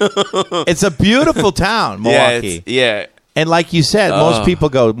a beautiful town, Milwaukee. Yeah. And like you said, most people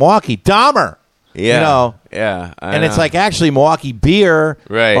go Milwaukee Dahmer. Yeah. And it's like actually Milwaukee Beer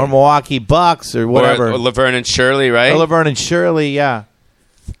or Milwaukee Bucks or whatever. Or Laverne and Shirley, right? Or Laverne and Shirley, yeah.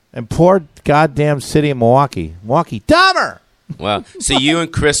 And poor goddamn city of Milwaukee. Milwaukee Dahmer! Well, so you and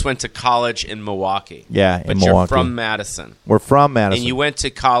Chris went to college in Milwaukee. Yeah, but Milwaukee. You're from Madison. We're from Madison. And you went to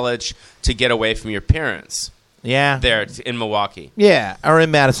college to get away from your parents. Yeah. There in Milwaukee. Yeah, or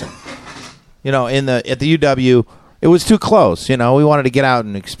in Madison. At the UW, it was too close. We wanted to get out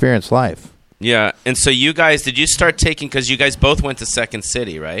and experience life. Yeah, and so you guys, did you start taking, because you guys both went to Second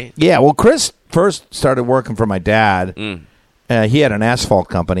City, right? Yeah, well, Chris first started working for my dad. He had an asphalt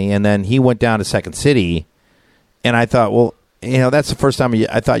company, and then he went down to Second City, and I thought, well, that's the first time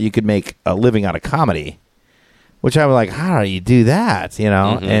I thought you could make a living out of comedy, which I was like, how do you do that,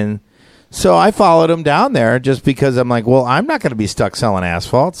 And so I followed him down there just because I'm like, well, I'm not going to be stuck selling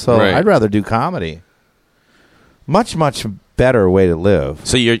asphalt, so I'd rather do comedy. Much, much better way to live.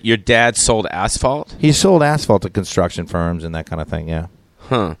 So your dad sold asphalt? He sold asphalt to construction firms and that kind of thing, yeah.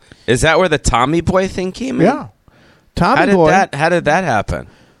 Huh. Is that where the Tommy Boy thing came in? Yeah. How did that happen?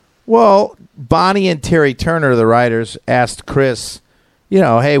 Well, Bonnie and Terry Turner, the writers, asked Chris,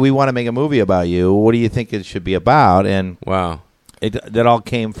 hey, we want to make a movie about you. What do you think it should be about? And wow. That all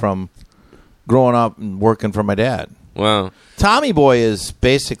came from growing up and working for my dad. Wow. Tommy Boy is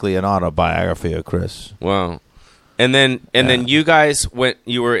basically an autobiography of Chris. Wow. And then you guys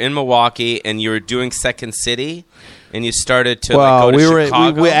you were in Milwaukee and you were doing Second City and you started to go to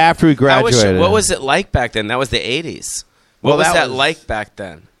Chicago. After we graduated. What was it like back then? That was the 80s. What was that like back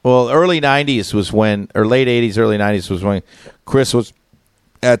then? Well, early 90s was when, or late 80s, early 90s was when Chris was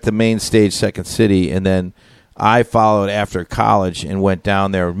at the main stage, Second City, and then I followed after college and went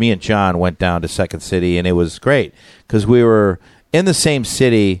down there. Me and John went down to Second City, and it was great because we were in the same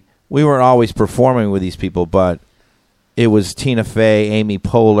city. We weren't always performing with these people, but it was Tina Fey, Amy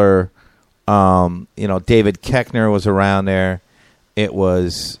Poehler, David Koechner was around there. It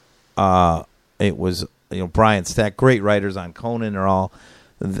was Brian Stack, great writers on Conan were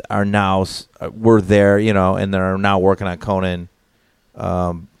there, and they're now working on Conan.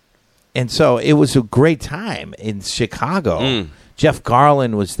 And so it was a great time in Chicago. Jeff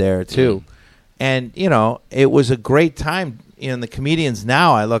Garland was there too. And, it was a great time. The comedians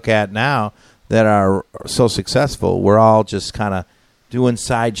now I look at now that are so successful, we're all just kind of doing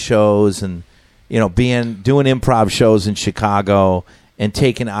side shows and, doing improv shows in Chicago and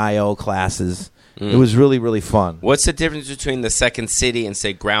taking I.O. classes. It was really, really fun. What's the difference between the Second City and,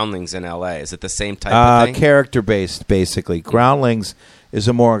 say, Groundlings in L.A.? Is it the same type of thing? Character-based, basically. Groundlings is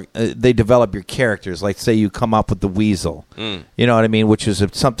a more they develop your characters. Like, say you come up with the Weasel. You know what I mean? Which is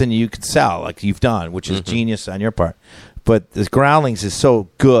something you could sell, like you've done, which is genius on your part. But this Groundlings is so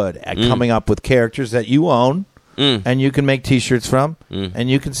good at coming up with characters that you own and you can make T-shirts from and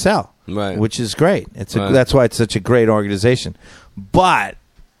you can sell, which is great. That's why it's such a great organization. But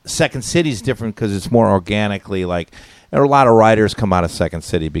Second City is different because it's more organically a lot of writers come out of Second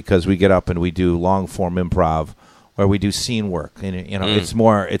City because we get up and we do long form improv where we do scene work and it's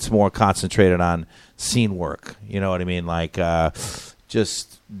more concentrated on scene work. You know what I mean? Like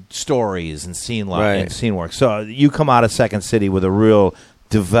just stories and scene work. So you come out of Second City with a real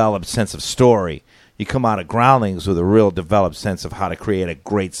developed sense of story. You come out of Groundlings with a real developed sense of how to create a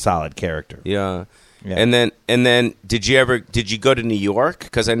great solid character. Yeah. And then did you go to New York?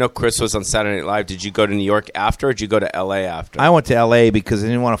 Because I know Chris was on Saturday Night Live. Did you go to New York after, or did you go to L.A. after? I went to L.A. because I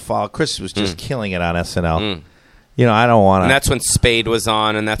didn't want to follow. Chris was just killing it on SNL. I don't want to. And that's when Spade was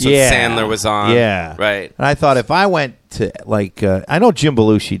on, and that's when Sandler was on. Yeah. Right. And I thought if I went to, like, I know Jim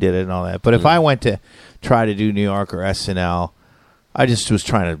Belushi did it and all that, but if I went to try to do New York or SNL, I just was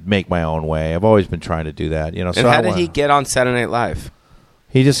trying to make my own way. I've always been trying to do that. And how did he get on Saturday Night Live?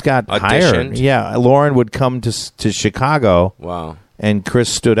 He just got hired. Yeah. Lauren would come to Chicago. Wow. And Chris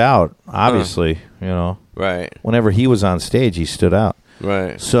stood out, obviously, Right. Whenever he was on stage, he stood out.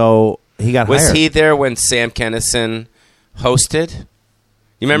 Right. So he got hired. Was he there when Sam Kinison hosted?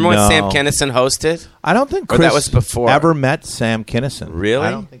 You remember when Sam Kinison hosted? I don't think Chris Chris that was before. ever met Sam Kinison. Really?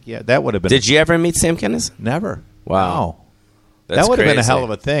 I don't think, that would have been. Did you ever meet Sam Kinison? Never. Wow. No. That's that would have been a crazy. hell of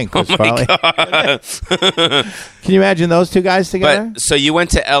a thing, Chris Farley. God. Can you imagine those two guys together? But so you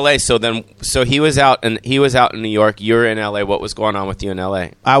went to L.A. So he was out in New York. You were in L.A. What was going on with you in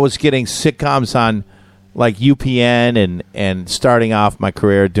L.A.? I was getting sitcoms on like UPN and starting off my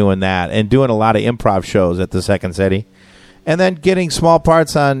career doing that and doing a lot of improv shows at the Second City, and then getting small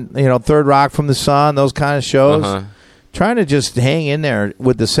parts on Third Rock from the Sun, those kind of shows. Trying to just hang in there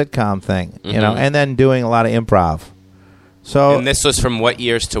with the sitcom thing, and then doing a lot of improv. So, and this was from what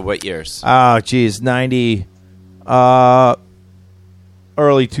years to what years? Oh, geez, 90, early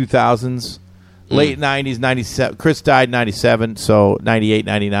 2000s, late 90s, 97. Chris died in 97, so 98,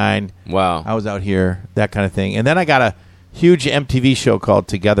 99. Wow. I was out here, that kind of thing. And then I got a huge MTV show called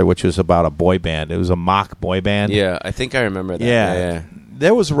Together, which was about a boy band. It was a mock boy band. Yeah, I think I remember that. Yeah.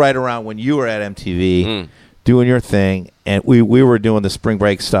 That was right around when you were at MTV doing your thing, and we were doing the spring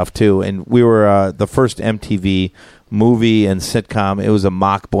break stuff, too. And we were the first MTV movie and sitcom. It was a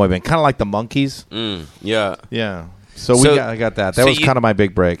mock boy band, kind of like the Monkees. Yeah. Yeah. So I got that. That was kind of my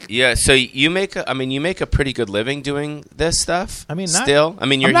big break. Yeah. So you make a pretty good living doing this stuff. I mean,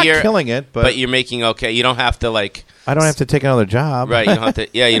 you're I'm not here killing it, but you're making okay. You don't have to I don't have to take another job. Right. You don't have to.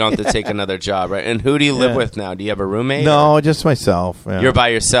 Yeah. You don't have to take another job. Right. And who do you live with now? Do you have a roommate? No, just myself. Yeah. You're by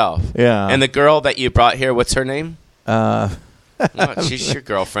yourself. Yeah. And the girl that you brought here, what's her name? She's your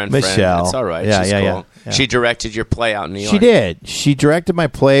girlfriend, Michelle. friend. It's all right. Yeah, She's yeah, cool. yeah. She directed your play out in New York. She did. She directed my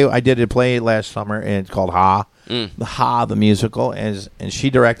play. I did a play last summer, and it's called Ha. The Ha, the musical, and she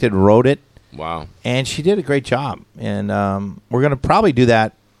directed, wrote it. Wow. And she did a great job. And we're going to probably do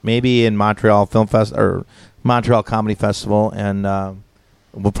that maybe in Montreal Film Fest or Montreal Comedy Festival, and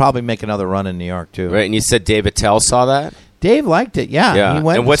we'll probably make another run in New York too. Right. And you said Dave Attell saw that? Dave liked it. Yeah. Yeah. He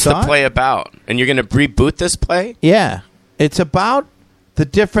went and what's the saw play it. about? And you're going to reboot this play? Yeah. It's about the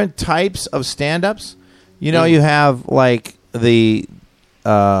different types of stand-ups. You have like the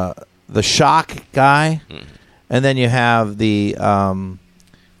shock guy, and then you have the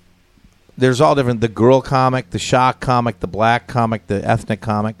there's all different. The girl comic, the shock comic, the black comic, the ethnic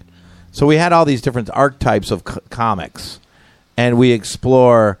comic. So we had all these different archetypes of comics, and we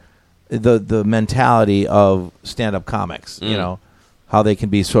explore the mentality of stand-up comics. How they can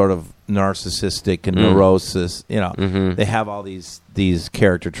be sort of narcissistic and neurosis. They have all these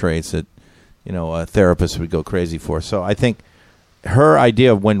character traits that a therapist would go crazy for. So I think her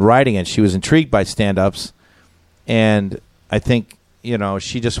idea of when writing it, she was intrigued by stand-ups, and I think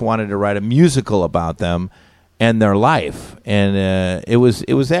she just wanted to write a musical about them and their life, and it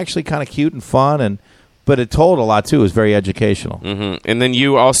was actually kind of cute and fun, but it told a lot too. It was very educational. And then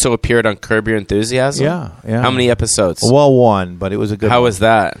you also appeared on Curb Your Enthusiasm. Yeah. How many episodes? Well, one, but it was a good. How one. was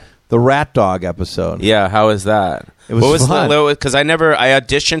that? The Rat Dog episode. Yeah, how was that? It was fun. Because I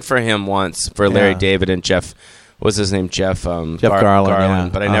auditioned for him once for Larry David and Jeff. What was his name? Jeff Garland. Yeah.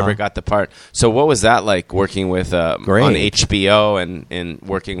 But I never got the part. So what was that like working with on HBO and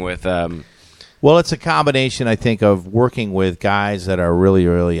working with? Well, it's a combination, I think, of working with guys that are really,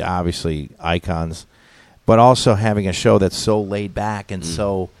 really obviously icons, but also having a show that's so laid back and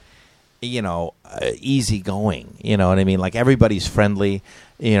so, easygoing. You know what I mean? Like everybody's friendly.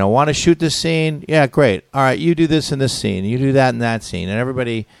 Want to shoot this scene? Yeah, great. All right, you do this in this scene. You do that in that scene, and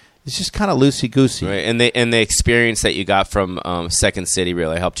everybody. It's just kind of loosey-goosey. Right, and the experience that you got from Second City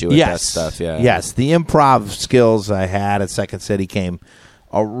really helped you with that stuff. Yeah. Yes, the improv skills I had at Second City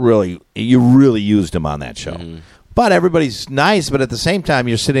you really used them on that show. But everybody's nice, but at the same time,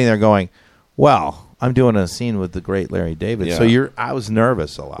 you're sitting there going, well, I'm doing a scene with the great Larry David. Yeah. So I was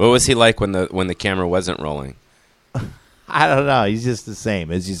nervous a lot. What was he like when the camera wasn't rolling? I don't know. He's just the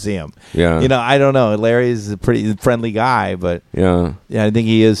same as you see him. Yeah. I don't know. Larry's a pretty friendly guy, but yeah, I think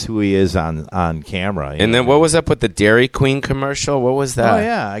he is who he is on camera. And then what was up with the Dairy Queen commercial? What was that? Oh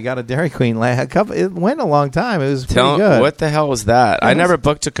yeah, I got a Dairy Queen. It went a long time. It was pretty good. What the hell was that? I never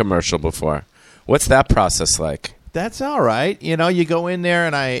booked a commercial before. What's that process like? That's all right. You go in there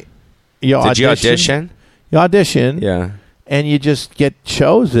and Did you audition? You audition. Yeah. And you just get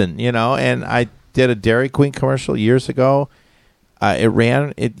chosen, and did a Dairy Queen commercial years ago. It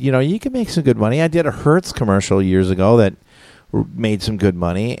ran. You can make some good money. I did a Hertz commercial years ago that made some good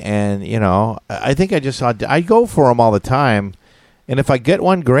money, and I think I go for them all the time. And if I get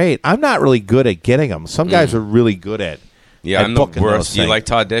one, great. I'm not really good at getting them. Some guys are really good at. Yeah, I'm the worst. You like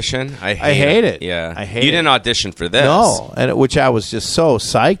to audition? I hate it. Yeah, I hate You didn't audition for this. No, which I was just so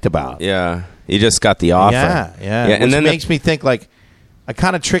psyched about. Yeah, you just got the offer. Yeah. And which then makes me think it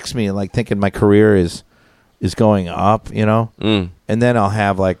kind of tricks me, like thinking my career is going up, and then I'll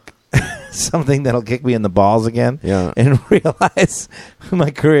have something that'll kick me in the balls again, and realize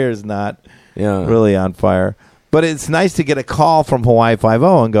my career is not really on fire. But it's nice to get a call from Hawaii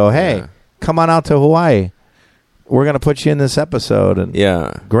Five-0 and go, hey, come on out to Hawaii. We're going to put you in this episode. And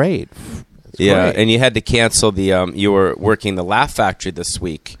great. Great. And you had to cancel you were working the Laugh Factory this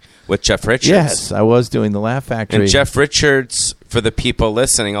week with Jeff Richards. Yes, I was doing the Laugh Factory. And Jeff Richards, for the people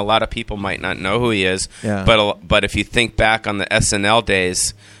listening, a lot of people might not know who he is. Yeah. But if you think back on the SNL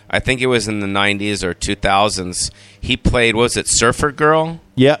days, I think it was in the 90s or 2000s, he played, was it Surfer Girl?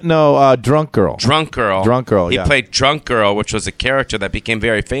 Yeah, no, Drunk Girl. Drunk Girl. Drunk Girl, He played Drunk Girl, which was a character that became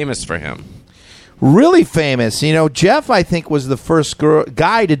very famous for him. Really famous. Jeff, I think, was the first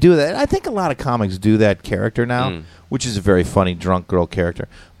guy to do that. I think a lot of comics do that character now, which is a very funny drunk girl character.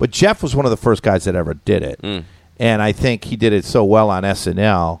 But Jeff was one of the first guys that ever did it. And I think he did it so well on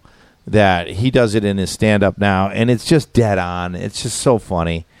SNL that he does it in his stand-up now, and it's just dead on. It's just so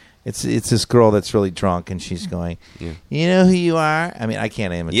funny. It's this girl that's really drunk, and she's going, you know who you are? I mean, I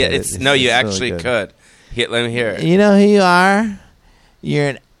can't imitate it. You actually really could. Let me hear it. You know who you are? You're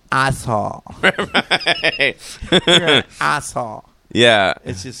an asshole. Right. You're an asshole. Yeah.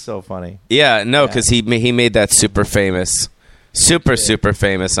 It's just so funny. Yeah, no, because he made that super famous. Super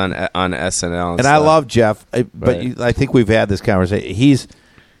famous on SNL. And I love Jeff, but I think we've had this conversation.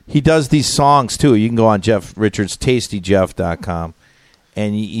 He does these songs, too. You can go on Jeff Richards, tastyjeff.com,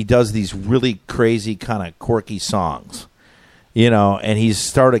 and he does these really crazy kind of quirky songs, and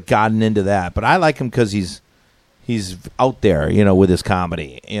he's gotten into that. But I like him because he's out there, with his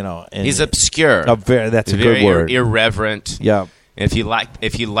comedy, and he's obscure. That's a good word. Irreverent. Yeah. If you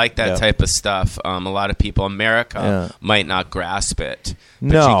like that type of stuff, a lot of people in America might not grasp it.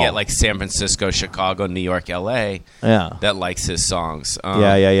 But you get like San Francisco, Chicago, New York, L.A. that likes his songs. And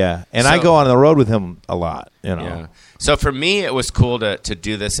I go on the road with him a lot. Yeah. So for me, it was cool to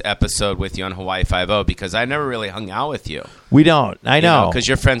do this episode with you on Hawaii Five-0 because I never really hung out with you. We don't. I know. Because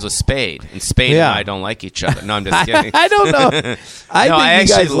you're friends with Spade. And Spade and I don't like each other. No, I'm just kidding. I don't know. I think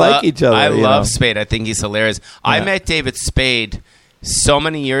you guys like each other. I love Spade. I think he's hilarious. Yeah. I met David Spade so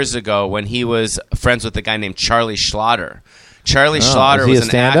many years ago when he was friends with a guy named Charlie Schlatter. Charlie Schlatter was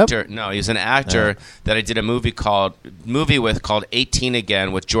an actor. No, he was an actor that I did a movie with called 18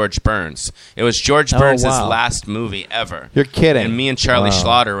 Again with George Burns. It was George Burns' last movie ever. You're kidding. And me and Charlie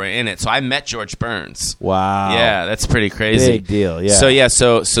Schlatter were in it. So I met George Burns. Wow. Yeah, that's pretty crazy. Big deal, yeah.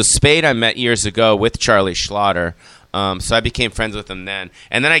 So Spade I met years ago with Charlie Schlatter. So I became friends with him then.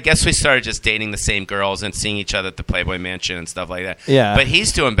 And then I guess we started just dating the same girls and seeing each other at the Playboy Mansion and stuff like that. Yeah. But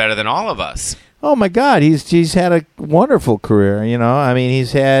he's doing better than all of us. Oh, my God. He's had a wonderful career, I mean,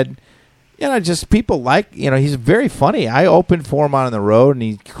 he's had, just people he's very funny. I opened for him on the road, and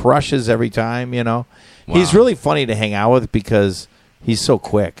he crushes every time, Wow. He's really funny to hang out with because he's so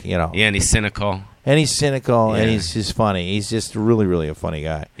quick, Yeah, and he's cynical. And he's just funny. He's just really, really a funny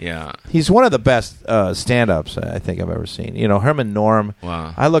guy. Yeah. He's one of the best stand-ups I think I've ever seen. Him and Norm.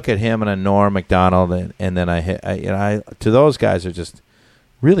 Wow. I look at him and a Norm Macdonald, and then to those guys are just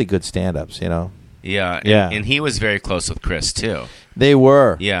really good stand-ups, Yeah. And he was very close with Chris, too. They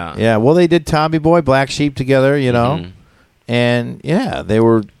were. Yeah. Yeah. Well, they did Tommy Boy, Black Sheep together, And, they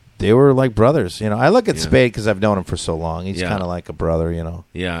were like brothers, I look at Spade because I've known him for so long. He's kind of like a brother,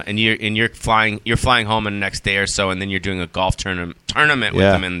 Yeah, and you're flying home in the next day or so, and then you're doing a golf tournament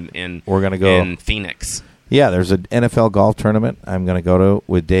with him we're gonna go in Phoenix. Yeah, there's an NFL golf tournament I'm going to go to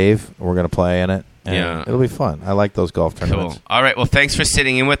with Dave. We're going to play in it. And it'll be fun. I like those golf tournaments. Cool. All right. Well, thanks for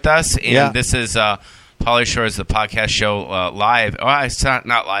sitting in with us. And this is Pauly Shore's the podcast show live. Oh, it's not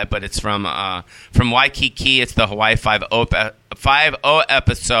live, but it's from Waikiki. It's the Hawaii 5-0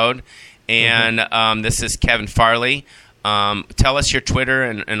 episode. And this is Kevin Farley. Tell us your Twitter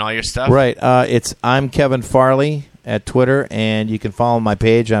and all your stuff. Right. I'm Kevin Farley at Twitter, and you can follow my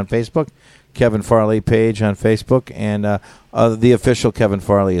page on Facebook, Kevin Farley page on Facebook, and the official Kevin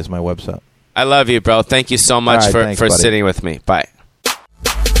Farley is my website. I love you, bro. Thank you so much for sitting with me. Bye.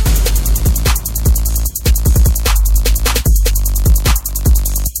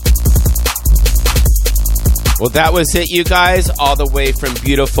 Well, that was it, you guys, all the way from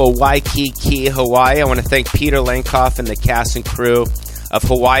beautiful Waikiki, Hawaii. I want to thank Peter Lankoff and the cast and crew of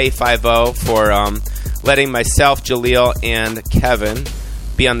Hawaii Five-0 for letting myself, Jaleel, and Kevin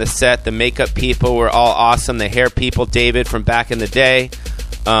be on the set. The makeup people were all awesome. The hair people, David from back in the day.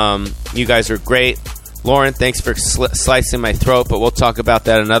 You guys are great. Lauren, thanks for slicing my throat, but we'll talk about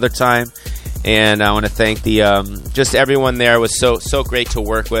that another time. And I want to thank the just everyone there. Was so great to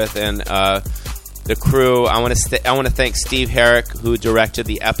work with, and the crew. I want to thank Steve Herrick, who directed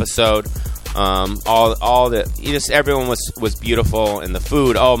the episode. Everyone was beautiful, and the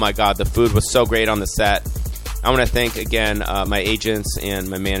food. Oh my God, the food was so great on the set. I want to thank again my agents and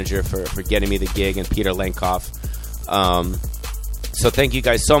my manager for getting me the gig, and Peter Lankoff. So thank you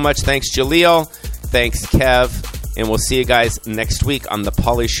guys so much. Thanks, Jaleel. Thanks, Kev. And we'll see you guys next week on the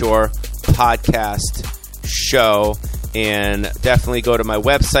Pauly Shore podcast show. And definitely go to my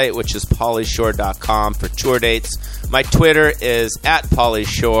website, which is paulyshore.com, for tour dates. My Twitter is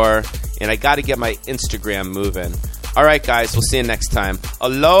 @PaulyShore, and I got to get my Instagram moving. All right, guys, we'll see you next time.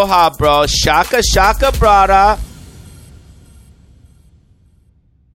 Aloha, bro. Shaka, shaka, brada.